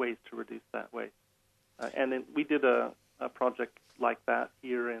ways to reduce that waste. And then we did a project like that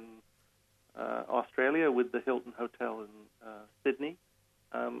here in Australia with the Hilton Hotel in Sydney,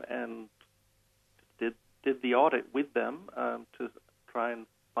 and did the audit with them to try and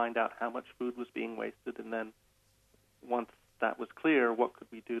find out how much food was being wasted, and then once that was clear, what could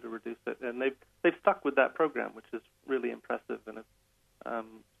we do to reduce it? And they've stuck with that program, which is really impressive, and it's,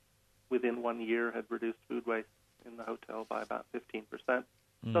 within 1 year had reduced food waste in the hotel by about 15%.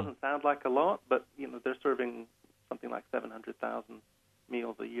 Doesn't sound like a lot, but they're serving something like 700,000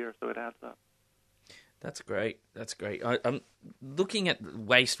 meals a year, so it adds up. That's great. That's great. I'm looking at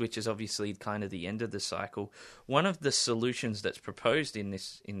waste, which is obviously kind of the end of the cycle. One of the solutions that's proposed in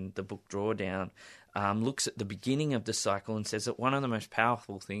the book Drawdown looks at the beginning of the cycle and says that one of the most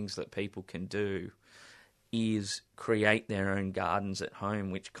powerful things that people can do is create their own gardens at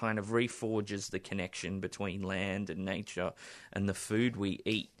home, which kind of reforges the connection between land and nature and the food we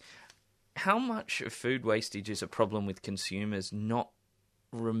eat. How much of food wastage is a problem with consumers not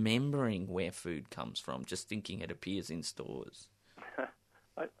remembering where food comes from, just thinking it appears in stores?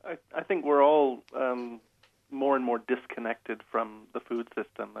 I think we're all more and more disconnected from the food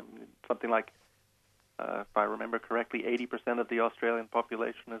system. I mean, something like, if I remember correctly, 80% of the Australian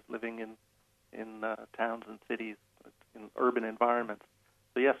population is living in towns and cities, in urban environments.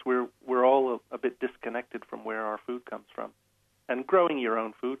 So yes, we're all a bit disconnected from where our food comes from. And growing your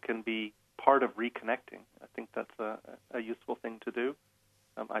own food can be part of reconnecting. I think that's a useful thing to do.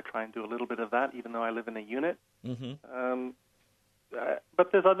 I try and do a little bit of that, even though I live in a unit. Mm-hmm.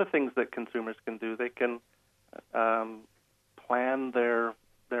 But there's other things that consumers can do. They can plan their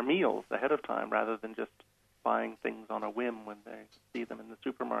meals ahead of time rather than just buying things on a whim when they see them in the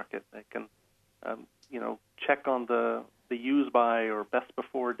supermarket. They can, check on the use-by or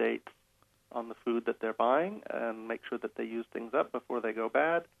best-before dates on the food that they're buying and make sure that they use things up before they go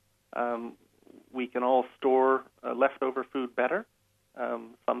bad. We can all store leftover food better.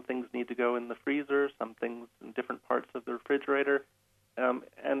 Some things need to go in the freezer, some things in different parts of the refrigerator.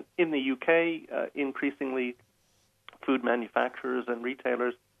 And in the UK, increasingly, food manufacturers and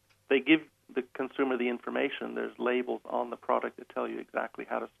retailers, they give the consumer the information. There's labels on the product that tell you exactly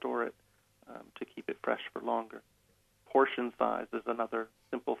how to store it to keep it fresh for longer. Portion size is another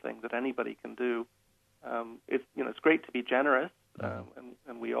simple thing that anybody can do. It's great to be generous,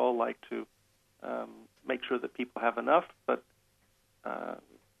 and we all like to make sure that people have enough, but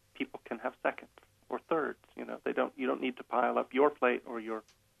people can have seconds or thirds. You don't need to pile up your plate or your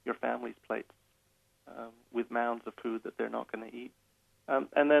family's plates with mounds of food that they're not going to eat.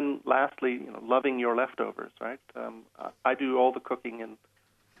 And then lastly, loving your leftovers, right? I do all the cooking in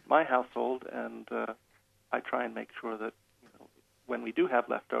my household, and I try and make sure that when we do have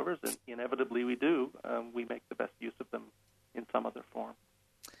leftovers, and inevitably we do, we make the best use of them in some other form.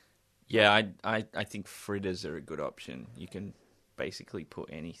 Yeah, I think fritters are a good option. You can basically put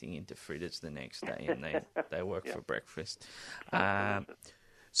anything into fritters the next day, and they work for breakfast.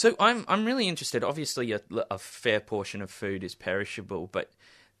 So I'm really interested. Obviously, a fair portion of food is perishable, but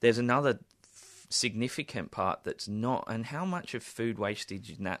there's another significant part that's not. And how much of food wastage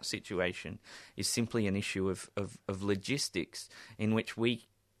in that situation is simply an issue of logistics, in which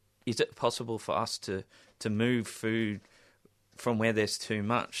is it possible for us to move food from where there's too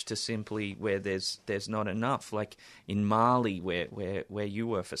much to simply where there's not enough, like in Mali, where you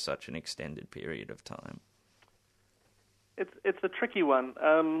were for such an extended period of time? It's a tricky one.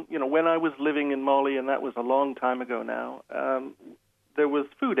 When I was living in Mali, and that was a long time ago now, there was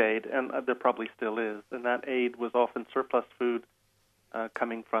food aid, and there probably still is, and that aid was often surplus food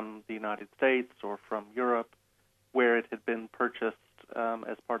coming from the United States or from Europe, where it had been purchased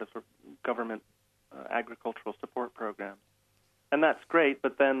as part of government agricultural support programs. And that's great,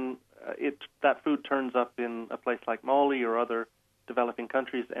 but then that food turns up in a place like Mali or other developing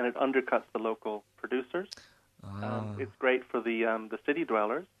countries, and it undercuts the local producers. It's great for the city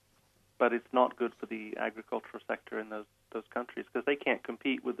dwellers, but it's not good for the agricultural sector in those countries because they can't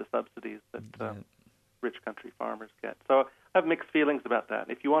compete with the subsidies that rich country farmers get. So I have mixed feelings about that.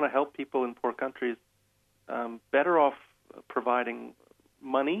 If you want to help people in poor countries, better off providing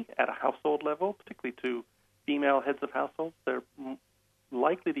money at a household level, particularly to female heads of households. They're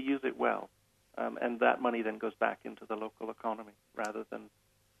likely to use it well, and that money then goes back into the local economy rather than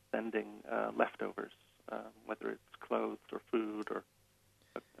sending leftovers, whether it's clothes or food or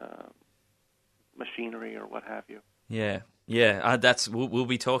machinery or what have you. Yeah. We'll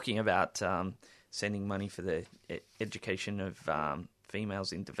be talking about sending money for the education of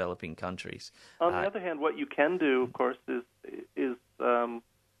females in developing countries. On the other hand, what you can do, of course, is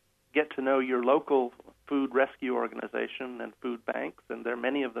get to know your local food rescue organization and food banks, and there are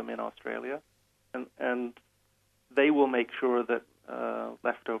many of them in Australia, and they will make sure that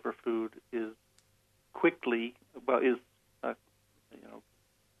leftover food is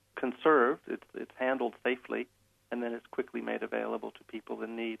conserved. It's handled safely, and then it's quickly made available to people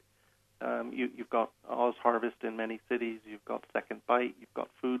in need. You've got Oz Harvest in many cities. You've got Second Bite. You've got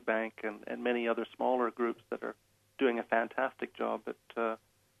Food Bank, and many other smaller groups that are doing a fantastic job at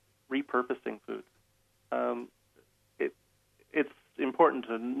repurposing food. It's important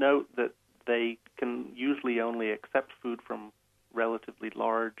to note that they can usually only accept food from relatively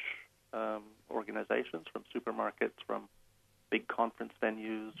large organizations, from supermarkets, from big conference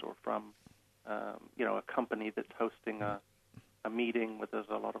venues, or from a company that's hosting a meeting where there's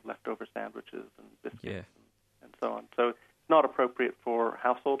a lot of leftover sandwiches and biscuits and so on. So it's not appropriate for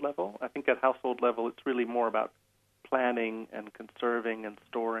household level. I think at household level it's really more about planning and conserving and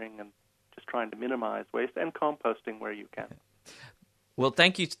storing and just trying to minimize waste and composting where you can. Well,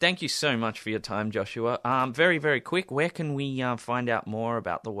 thank you so much for your time, Joshua. Very, very quick, where can we find out more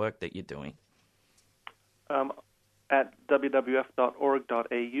about the work that you're doing? At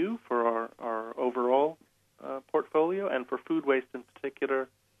wwf.org.au for our overall portfolio, and for food waste in particular,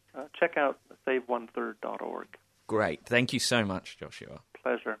 check out saveonethird.org. Great. Thank you so much, Joshua.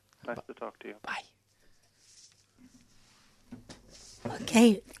 Pleasure. Nice to talk to you. Bye.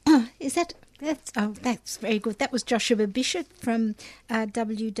 Okay, that's very good. That was Joshua Bishop from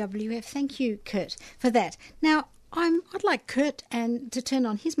WWF. Thank you, Kurt, for that. Now, I'd like Kurt to turn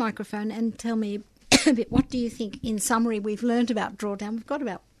on his microphone and tell me a bit, what do you think, in summary, we've learned about drawdown? We've got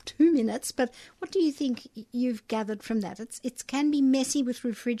about 2 minutes, but what do you think you've gathered from that? It can be messy with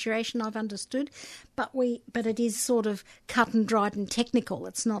refrigeration, I've understood, but it is sort of cut and dried and technical.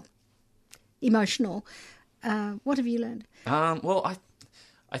 It's not emotional. What have you learned? Well,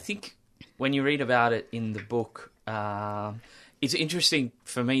 I think when you read about it in the book, it's interesting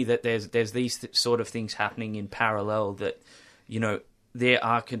for me that there's these sort of things happening in parallel, that, there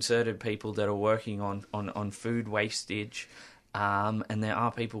are concerted people that are working on food wastage, and there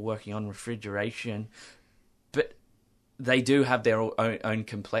are people working on refrigeration, but they do have their own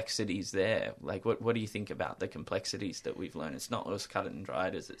complexities there. Like, what do you think about the complexities that we've learned? It's not as cut and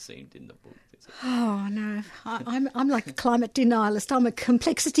dried as it seemed in the book, is it? Oh, no. I'm like a climate denialist. I'm a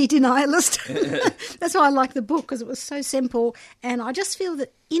complexity denialist. That's why I like the book, because it was so simple. And I just feel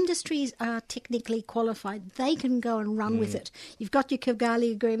that industries are technically qualified. They can go and run with it. You've got your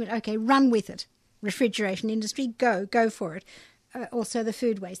Kigali Agreement. Okay, run with it. Refrigeration industry, go for it. Also the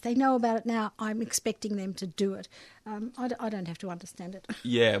food waste. They know about it now. I'm expecting them to do it. I don't have to understand it.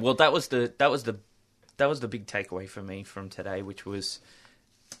 Yeah, well, that was the big takeaway for me from today, which was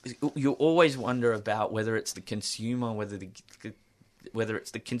you always wonder about whether it's the consumer, whether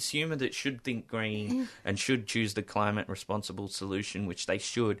it's the consumer that should think green and should choose the climate responsible solution, which they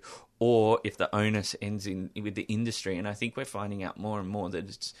should, or if the onus ends with the industry. And I think we're finding out more and more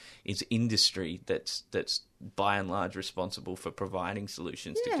that it's industry that's by and large responsible for providing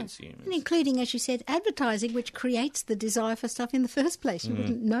solutions to consumers. And including, as you said, advertising, which creates the desire for stuff in the first place. You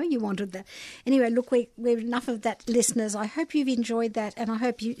wouldn't know you wanted that. Anyway, look, we're enough of that, listeners. I hope you've enjoyed that, and I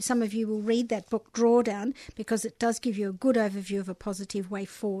hope some of you will read that book, Drawdown, because it does give you a good overview of a positive way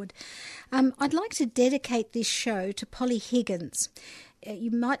forward. I'd like to dedicate this show to Polly Higgins.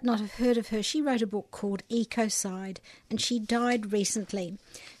 You might not have heard of her. She wrote a book called Ecocide, and she died recently.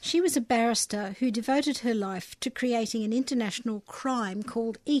 She was a barrister who devoted her life to creating an international crime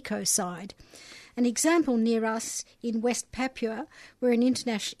called ecocide. An example near us in West Papua, where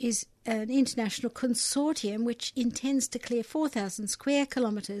is an international consortium which intends to clear 4,000 square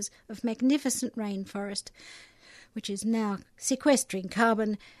kilometres of magnificent rainforest, which is now sequestering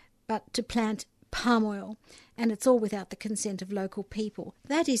carbon, but to plant palm oil, and it's all without the consent of local people.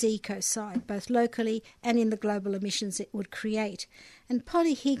 That is ecocide, both locally and in the global emissions it would create. And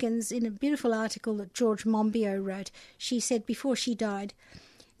Polly Higgins, in a beautiful article that George Monbiot wrote, she said before she died,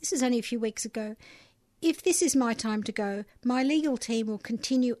 this is only a few weeks ago, "If this is my time to go, my legal team will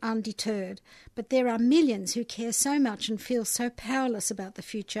continue undeterred, but there are millions who care so much and feel so powerless about the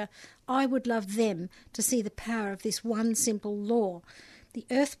future. I would love them to see the power of this one simple law." The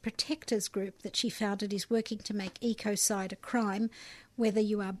Earth Protectors group that she founded is working to make ecocide a crime, whether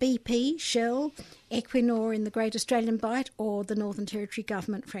you are BP, Shell, Equinor in the Great Australian Bight, or the Northern Territory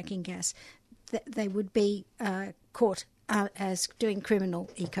government fracking gas. They would be caught as doing criminal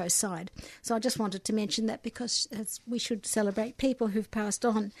ecocide. So I just wanted to mention that because we should celebrate people who've passed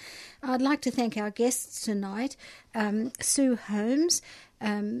on. I'd like to thank our guests tonight, Sue Holmes,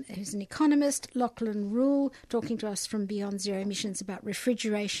 who's an economist, Lachlan Rule, talking to us from Beyond Zero Emissions about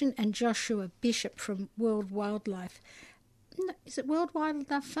refrigeration, and Joshua Bishop from World Wildlife. No, is it World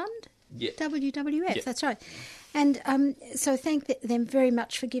Wildlife Fund? Yeah. WWF, Yeah. That's right. And so thank them very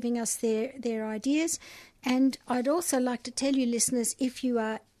much for giving us their ideas. And I'd also like to tell you, listeners, if you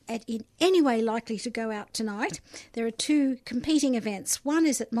are in any way likely to go out tonight, there are two competing events. One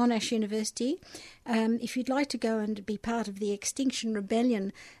is at Monash University. If you'd like to go and be part of the Extinction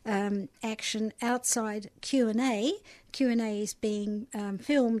Rebellion action outside Q&A is being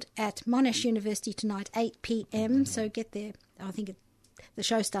filmed at Monash University tonight, 8 p.m, so get there. I think the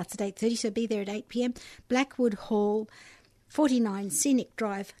show starts at 8:30, so be there at 8 p.m. Blackwood Hall, 49 Scenic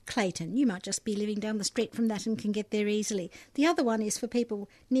Drive, Clayton. You might just be living down the street from that and can get there easily. The other one is for people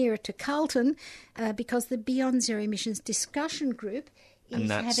nearer to Carlton, because the Beyond Zero Emissions discussion group is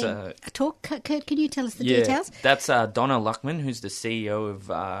having a talk. Kurt, can you tell us the details? That's Donna Luckman, who's the CEO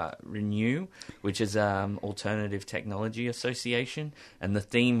of Renew, which is Alternative Technology Association, and the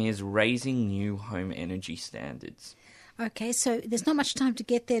theme is Raising New Home Energy Standards. Okay, so there's not much time to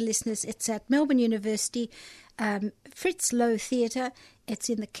get there, listeners. It's at Melbourne University, Fritz Lowe Theatre. It's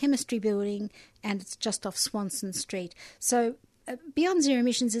in the Chemistry Building, and it's just off Swanson Street. So Beyond Zero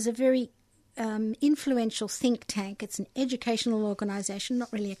Emissions is a very influential think tank. It's an educational organisation,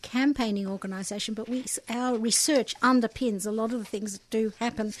 not really a campaigning organisation, but our research underpins a lot of the things that do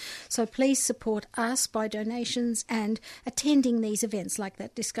happen. So please support us by donations and attending these events like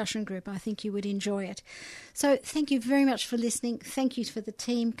that discussion group. I think you would enjoy it. So thank you very much for listening. Thank you for the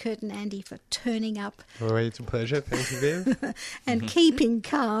team, Kurt and Andy, for turning up. All right, it's a pleasure. Thank you, Viv. And keeping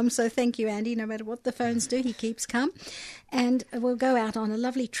calm. So thank you, Andy. No matter what the phones do, he keeps calm. And we'll go out on a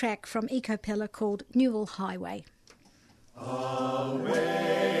lovely track from Ecopella called Newell Highway.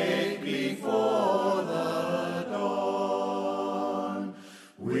 Awake before